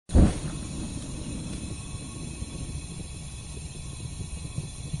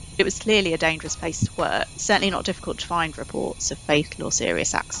It was clearly a dangerous place to work, certainly not difficult to find reports of fatal or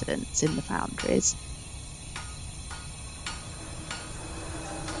serious accidents in the foundries.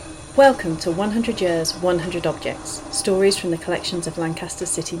 Welcome to 100 Years, 100 Objects, stories from the collections of Lancaster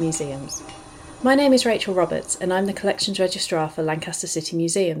City Museums. My name is Rachel Roberts and I'm the Collections Registrar for Lancaster City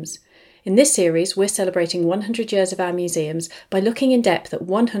Museums. In this series, we're celebrating 100 years of our museums by looking in depth at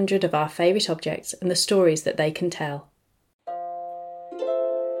 100 of our favourite objects and the stories that they can tell.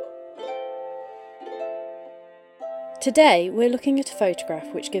 Today, we're looking at a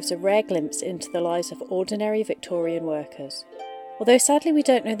photograph which gives a rare glimpse into the lives of ordinary Victorian workers. Although sadly we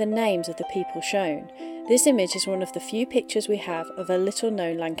don't know the names of the people shown, this image is one of the few pictures we have of a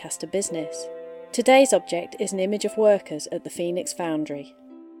little-known Lancaster business. Today's object is an image of workers at the Phoenix Foundry.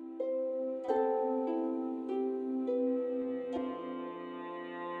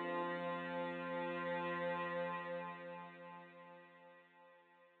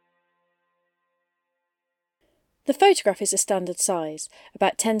 The photograph is a standard size,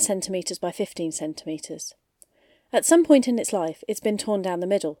 about 10 cm by 15 cm. At some point in its life, it's been torn down the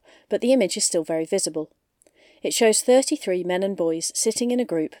middle, but the image is still very visible. It shows 33 men and boys sitting in a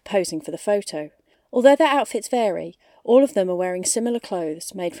group posing for the photo. Although their outfits vary, all of them are wearing similar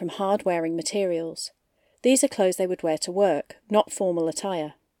clothes made from hard-wearing materials. These are clothes they would wear to work, not formal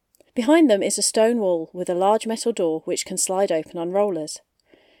attire. Behind them is a stone wall with a large metal door which can slide open on rollers.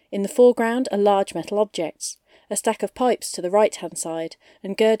 In the foreground are large metal objects, a stack of pipes to the right-hand side,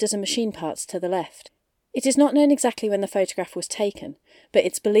 and girders and machine parts to the left. It is not known exactly when the photograph was taken, but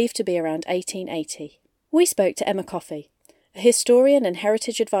it's believed to be around 1880. We spoke to Emma Coffey, a historian and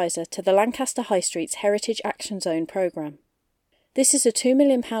heritage advisor to the Lancaster High Street's Heritage Action Zone programme. This is a £2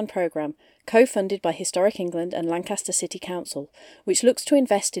 million programme co-funded by Historic England and Lancaster City Council, which looks to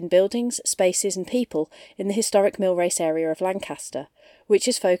invest in buildings, spaces and people in the historic mill race area of Lancaster, which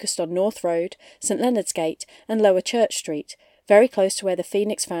is focused on North Road, St Leonard's Gate and Lower Church Street, very close to where the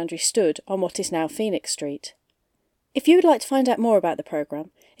Phoenix Foundry stood on what is now Phoenix Street. If you would like to find out more about the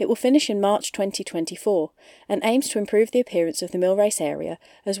programme, it will finish in March 2024 and aims to improve the appearance of the mill race area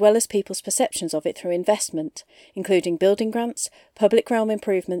as well as people's perceptions of it through investment, including building grants, public realm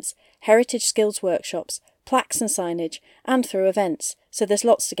improvements, heritage skills workshops, plaques and signage, and through events, so there's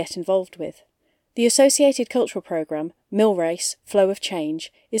lots to get involved with. The associated cultural programme, Mill Race, Flow of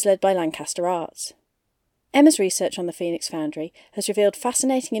Change, is led by Lancaster Arts. Emma's research on the Phoenix Foundry has revealed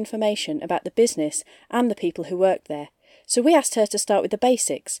fascinating information about the business and the people who worked there, so we asked her to start with the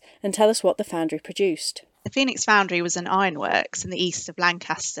basics and tell us what the foundry produced. The Phoenix Foundry was an ironworks in the east of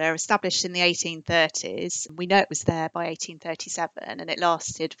Lancaster, established in the 1830s. We know it was there by 1837 and it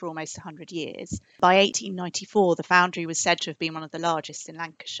lasted for almost 100 years. By 1894, the foundry was said to have been one of the largest in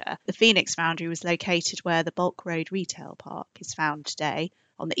Lancashire. The Phoenix Foundry was located where the Bulk Road Retail Park is found today,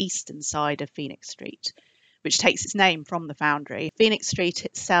 on the eastern side of Phoenix Street, which takes its name from the foundry. Phoenix Street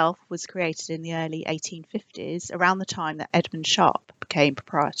itself was created in the early 1850s, around the time that Edmund Sharp became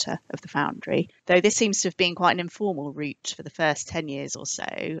proprietor of the foundry. Though this seems to have been quite an informal route for the first 10 years or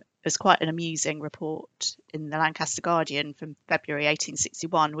so. There's quite an amusing report in the Lancaster Guardian from February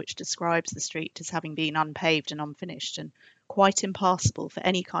 1861, which describes the street as having been unpaved and unfinished and quite impassable for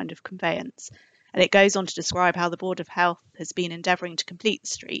any kind of conveyance. And it goes on to describe how the Board of Health has been endeavouring to complete the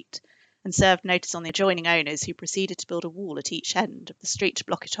street and served notice on the adjoining owners, who proceeded to build a wall at each end of the street to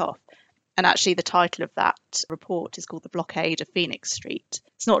block it off. And actually the title of that report is called The Blockade of Phoenix Street.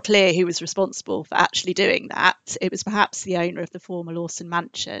 It's not clear who was responsible for actually doing that. It was perhaps the owner of the former Lawson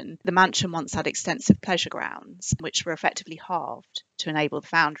mansion. The mansion once had extensive pleasure grounds, which were effectively halved to enable the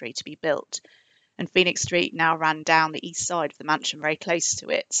foundry to be built. And Phoenix Street now ran down the east side of the mansion, very close to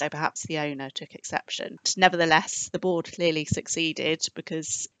it, so perhaps the owner took exception. Nevertheless, the board clearly succeeded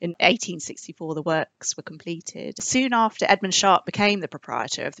because in 1864 the works were completed. Soon after Edmund Sharp became the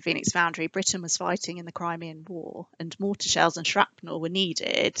proprietor of the Phoenix Foundry, Britain was fighting in the Crimean War and mortar shells and shrapnel were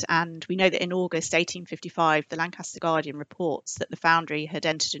needed, and we know that in August 1855 the Lancaster Guardian reports that the foundry had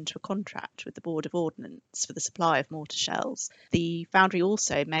entered into a contract with the Board of Ordnance for the supply of mortar shells. The foundry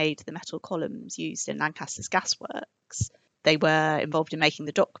also made the metal columns used in Lancaster's gasworks. They were involved in making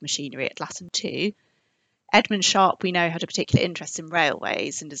the dock machinery at Latten too. Edmund Sharp, we know, had a particular interest in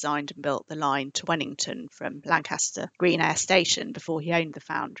railways and designed and built the line to Wennington from Lancaster Green Air Station before he owned the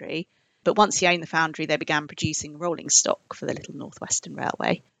foundry. But once he owned the foundry, they began producing rolling stock for the Little North Western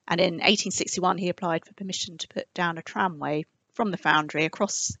Railway. And in 1861, he applied for permission to put down a tramway from the foundry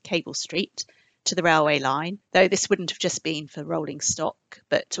across Cable Street to the railway line, though this wouldn't have just been for rolling stock,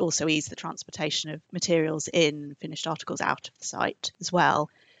 but to also ease the transportation of materials in, finished articles out of the site as well.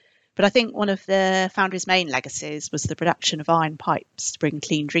 But I think one of the foundry's main legacies was the production of iron pipes to bring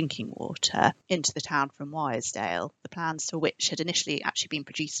clean drinking water into the town from Wyresdale, the plans for which had initially actually been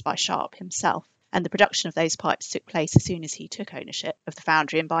produced by Sharp himself. And the production of those pipes took place as soon as he took ownership of the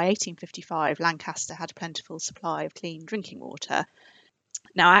foundry, and by 1855 Lancaster had a plentiful supply of clean drinking water.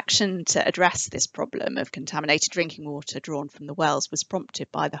 Now, action to address this problem of contaminated drinking water drawn from the wells was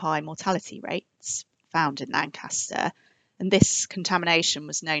prompted by the high mortality rates found in Lancaster, and this contamination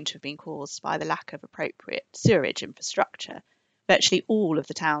was known to have been caused by the lack of appropriate sewerage infrastructure. Virtually all of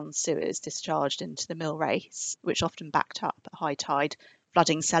the town's sewers discharged into the Mill Race, which often backed up at high tide,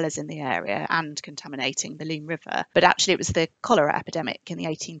 flooding cellars in the area and contaminating the Loom River. But actually it was the cholera epidemic in the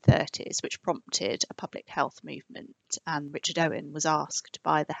 1830s which prompted a public health movement, and Richard Owen was asked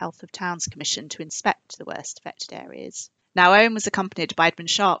by the Health of Towns Commission to inspect the worst affected areas. Now, Owen was accompanied by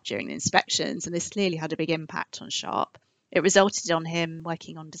Edmund Sharp during the inspections, and this clearly had a big impact on Sharp. It resulted on him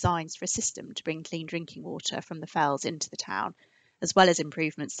working on designs for a system to bring clean drinking water from the fells into the town, as well as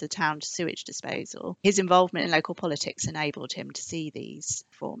improvements to the town's sewage disposal. His involvement in local politics enabled him to see these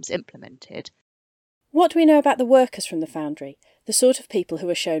reforms implemented. What do we know about the workers from the foundry, the sort of people who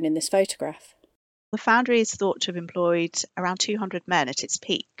are shown in this photograph? The foundry is thought to have employed around 200 men at its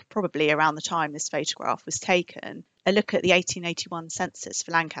peak, probably around the time this photograph was taken. A look at the 1881 census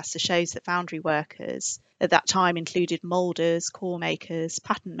for Lancaster shows that foundry workers at that time included moulders, core makers,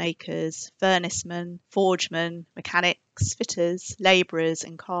 pattern makers, furnacemen, forgemen, mechanics, fitters, labourers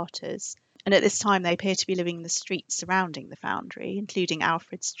and carters. And at this time they appear to be living in the streets surrounding the foundry, including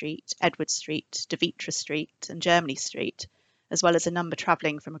Alfred Street, Edward Street, De Vitra Street and Germany Street, as well as a number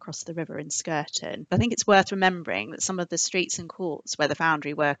travelling from across the river in Skirton. I think it's worth remembering that some of the streets and courts where the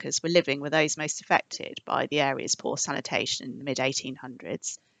foundry workers were living were those most affected by the area's poor sanitation in the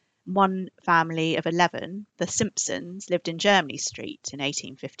mid-1800s. One family of 11, the Simpsons, lived in Germany Street in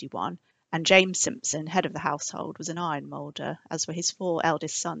 1851, and James Simpson, head of the household, was an iron moulder, as were his 4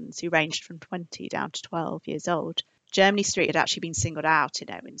 eldest sons, who ranged from 20 down to 12 years old. Germany Street had actually been singled out in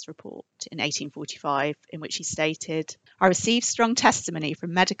Owen's report in 1845, in which he stated, "I received strong testimony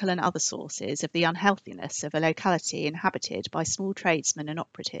from medical and other sources of the unhealthiness of a locality inhabited by small tradesmen and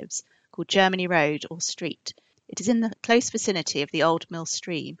operatives, called Germany Road or Street. It is in the close vicinity of the old mill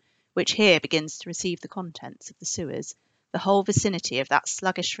stream, which here begins to receive the contents of the sewers. The whole vicinity of that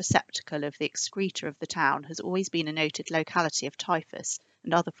sluggish receptacle of the excreta of the town has always been a noted locality of typhus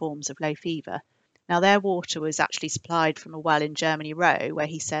and other forms of low fever." Now, their water was actually supplied from a well in Germany Row, where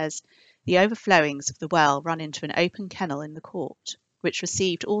he says, "The overflowings of the well run into an open kennel in the court, which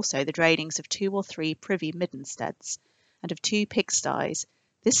received also the drainings of 2 or 3 privy middensteads, and of 2 pigsties.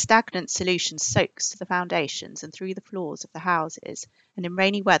 This stagnant solution soaks to the foundations and through the floors of the houses, and in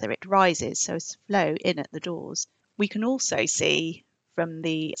rainy weather it rises so as to flow in at the doors." We can also see from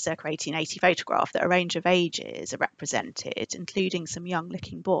the circa 1880 photograph that a range of ages are represented, including some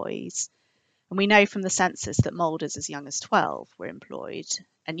young-looking boys. And we know from the census that moulders as young as 12 were employed,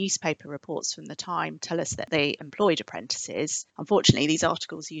 and newspaper reports from the time tell us that they employed apprentices. Unfortunately, these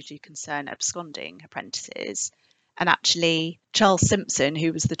articles usually concern absconding apprentices. And actually, Charles Simpson,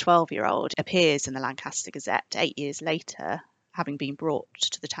 who was the 12-year-old, appears in the Lancaster Gazette 8 years later, having been brought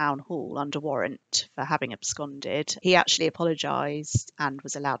to the town hall under warrant for having absconded. He actually apologised and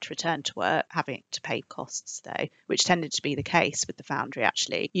was allowed to return to work, having to pay costs though, which tended to be the case with the foundry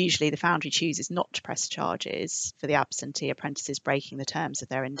actually. Usually the foundry chooses not to press charges for the absentee apprentices breaking the terms of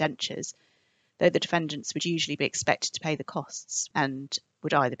their indentures, though the defendants would usually be expected to pay the costs and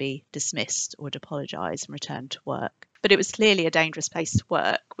would either be dismissed or would apologise and return to work. But it was clearly a dangerous place to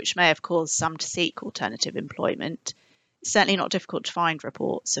work, which may have caused some to seek alternative employment. It's certainly not difficult to find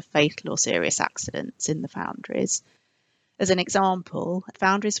reports of fatal or serious accidents in the foundries. As an example,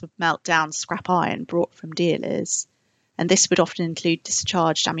 foundries would melt down scrap iron brought from dealers, and this would often include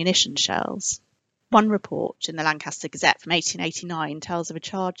discharged ammunition shells. One report in the Lancaster Gazette from 1889 tells of a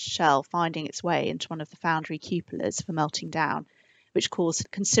charged shell finding its way into one of the foundry cupolas for melting down, which caused a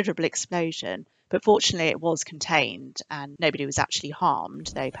considerable explosion. But fortunately it was contained and nobody was actually harmed,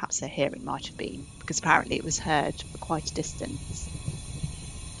 though perhaps their hearing might have been, because apparently it was heard for quite a distance.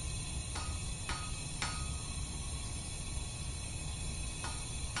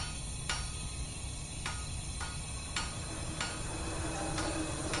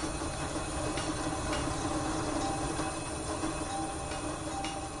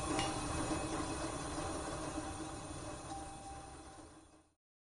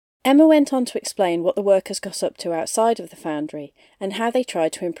 Emma went on to explain what the workers got up to outside of the foundry and how they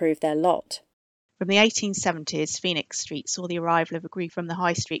tried to improve their lot. From the 1870s, Phoenix Street saw the arrival of a group from the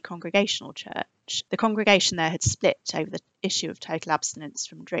High Street Congregational Church. church. The congregation there had split over the issue of total abstinence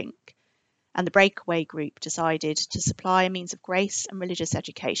from drink, and the breakaway group decided to supply a means of grace and religious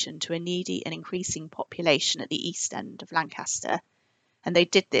education to a needy and increasing population at the east end of Lancaster. And they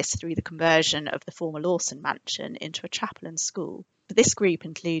did this through the conversion of the former Lawson mansion into a chapel and school. This group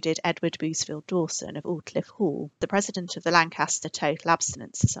included Edward Boosfield Dawson of Aldclyffe Hall. The president of the Lancaster Total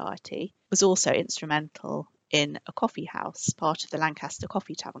Abstinence Society was also instrumental in a coffee house, part of the Lancaster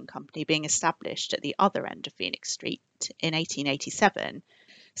Coffee Tavern Company, being established at the other end of Phoenix Street in 1887.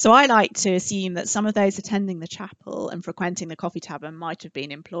 So I like to assume that some of those attending the chapel and frequenting the coffee tavern might have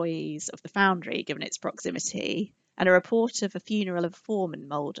been employees of the foundry, given its proximity. And a report of a funeral of a foreman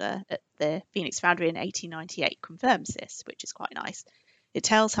moulder at the Phoenix Foundry in 1898 confirms this, which is quite nice. It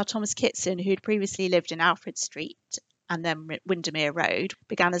tells how Thomas Kitson, who had previously lived in Alfred Street and then Windermere Road,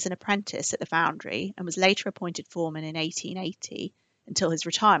 began as an apprentice at the foundry and was later appointed foreman in 1880 until his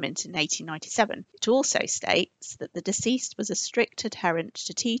retirement in 1897. It also states that the deceased was a strict adherent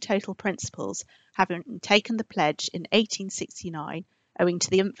to teetotal principles, having taken the pledge in 1869 owing to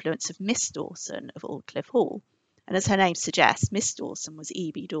the influence of Miss Dawson of Aldclyffe Hall. And as her name suggests, Miss Dawson was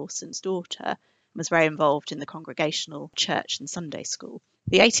E.B. Dawson's daughter and was very involved in the Congregational Church and Sunday School.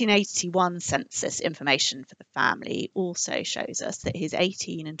 The 1881 census information for the family also shows us that his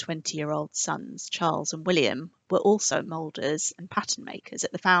 18 and 20-year-old sons, Charles and William, were also moulders and pattern makers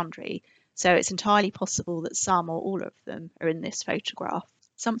at the foundry, so it's entirely possible that some or all of them are in this photograph.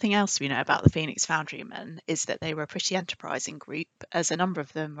 Something else we know about the Phoenix Foundrymen is that they were a pretty enterprising group, as a number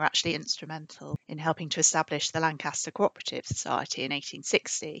of them were actually instrumental in helping to establish the Lancaster Cooperative Society in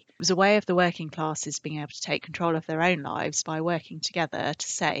 1860. It was a way of the working classes being able to take control of their own lives by working together to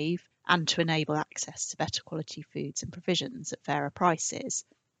save and to enable access to better quality foods and provisions at fairer prices.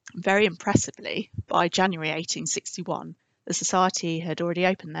 Very impressively, by January 1861, the Society had already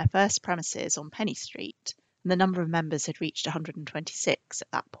opened their first premises on Penny Street, and the number of members had reached 126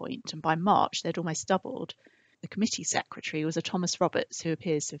 at that point, and by March they'd almost doubled. The committee secretary was a Thomas Roberts, who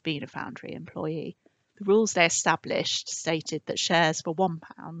appears to have been a foundry employee. The rules they established stated that shares were £1,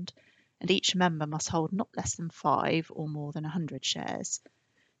 and each member must hold not less than 5 or more than 100 shares.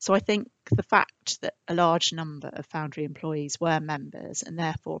 So I think the fact that a large number of foundry employees were members and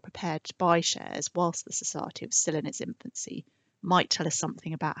therefore prepared to buy shares whilst the society was still in its infancy might tell us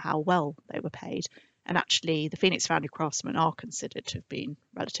something about how well they were paid. And actually, the Phoenix Foundry craftsmen are considered to have been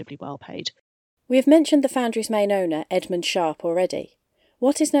relatively well paid. We have mentioned the foundry's main owner, Edmund Sharp, already.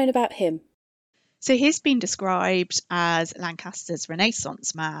 What is known about him? So he's been described as Lancaster's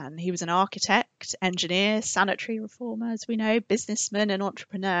Renaissance man. He was an architect, engineer, sanitary reformer, as we know, businessman, an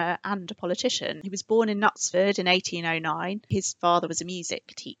entrepreneur, and a politician. He was born in Knutsford in 1809. His father was a music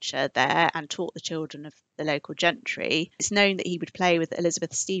teacher there and taught the children of the local gentry. It's known that he would play with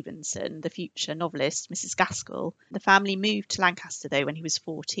Elizabeth Stevenson, the future novelist Mrs. Gaskell. The family moved to Lancaster, though, when he was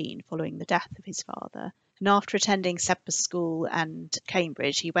 14, following the death of his father. And after attending Sedbergh School and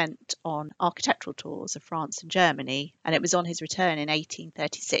Cambridge, he went on architectural tours of France and Germany, and it was on his return in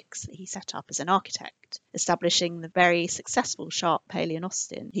 1836 that he set up as an architect, establishing the very successful Sharp Paley and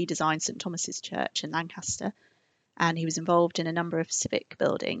Austin. He designed St Thomas's Church in Lancaster, and he was involved in a number of civic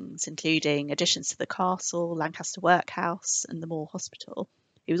buildings, including additions to the castle, Lancaster Workhouse, and the Moor Hospital.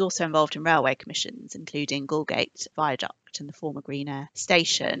 He was also involved in railway commissions, including Gullgate Viaduct and the former Green Air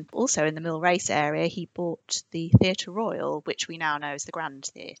Station. Also in the Mill Race area, he bought the Theatre Royal, which we now know as the Grand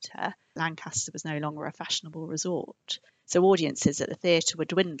Theatre. Lancaster was no longer a fashionable resort, so audiences at the theatre were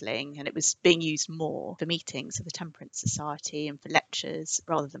dwindling, and it was being used more for meetings of the Temperance Society and for lectures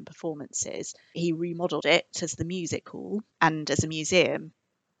rather than performances. He remodelled it as the music hall and as a museum.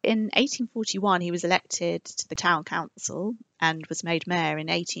 In 1841, he was elected to the town council and was made mayor in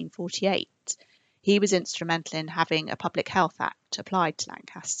 1848. He was instrumental in having a Public Health Act applied to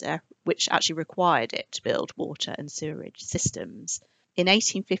Lancaster, which actually required it to build water and sewerage systems. In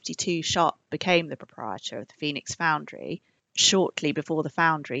 1852, Sharp became the proprietor of the Phoenix Foundry. Shortly before the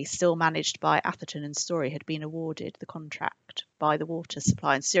foundry, still managed by Atherton and Storey, had been awarded the contract by the Water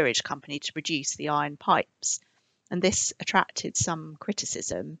Supply and Sewerage Company to produce the iron pipes. And this attracted some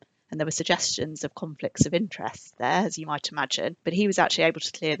criticism, and there were suggestions of conflicts of interest there, as you might imagine. But he was actually able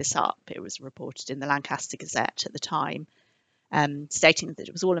to clear this up. It was reported in the Lancaster Gazette at the time, stating that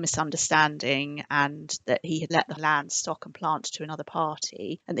it was all a misunderstanding and that he had let the land, stock and plant to another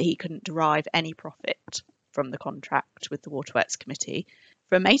party, and that he couldn't derive any profit from the contract with the Waterworks Committee.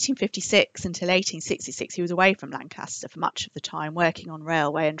 From 1856 until 1866, he was away from Lancaster for much of the time, working on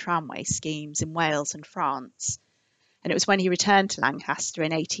railway and tramway schemes in Wales and France. And it was when he returned to Lancaster in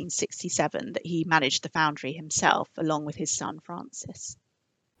 1867 that he managed the foundry himself, along with his son Francis.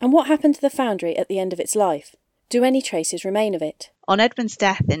 And what happened to the foundry at the end of its life? Do any traces remain of it? On Edmund's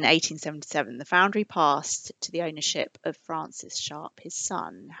death in 1877, the foundry passed to the ownership of Francis Sharp, his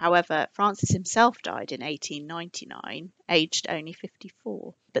son. However, Francis himself died in 1899, aged only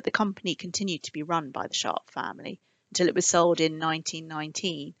 54, but the company continued to be run by the Sharp family until it was sold in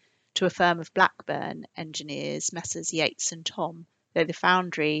 1919 to a firm of Blackburn engineers, Messrs Yates and Tom, though the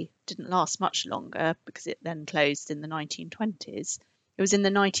foundry didn't last much longer because it then closed in the 1920s. It was in the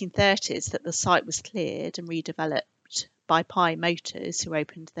 1930s that the site was cleared and redeveloped by Pye Motors, who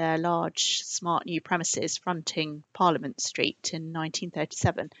opened their large, smart new premises fronting Parliament Street in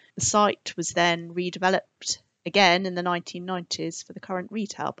 1937. The site was then redeveloped again in the 1990s for the current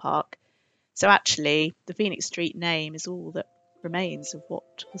retail park. So actually, the Phoenix Street name is all that remains of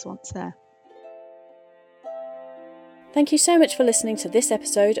what was once there. Thank you so much for listening to this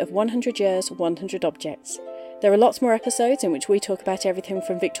episode of 100 Years, 100 Objects. There are lots more episodes in which we talk about everything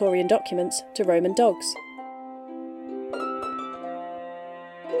from Victorian documents to Roman dogs.